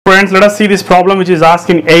friends, let us see this problem which is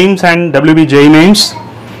asked in aims and WBJ aims.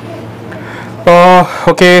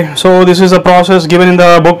 Okay, so this is a process given in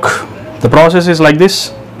the book. The process is like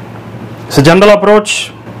this. It's a general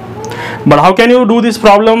approach, but how can you do this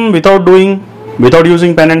problem without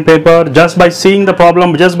using pen and paper? Just by seeing the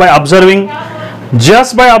problem, just by observing,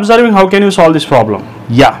 how can you solve this problem?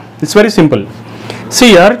 Yeah, it's very simple. See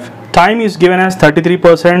here, time is given as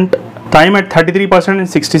 33%, time at 33% and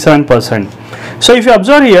 67%. So if you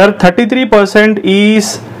observe here, 33%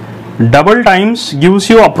 is double times gives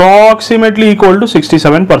you approximately equal to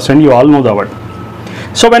 67%. You all know the word.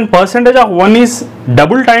 So when percentage of one is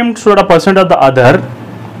double times to the percent of the other,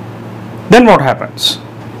 then what happens?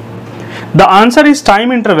 The answer is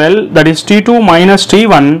time interval, that is T2 minus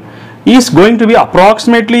T1, is going to be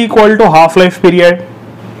approximately equal to half-life period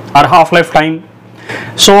or half-life time.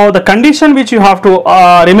 So the condition which you have to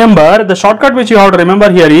remember, the shortcut which you have to remember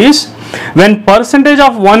here is, when percentage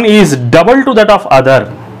of one is double to that of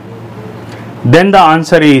other, then the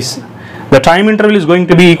answer is the time interval is going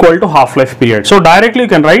to be equal to half-life period. So directly you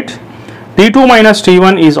can write T2 minus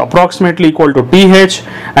T1 is approximately equal to TH,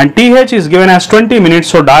 and TH is given as 20 minutes.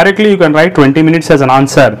 So directly you can write 20 minutes as an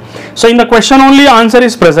answer. So in the question only answer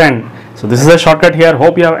is present. So this is a shortcut here.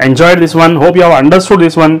 Hope you have enjoyed this one. Hope you have understood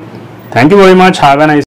this one. Thank you very much. Have a nice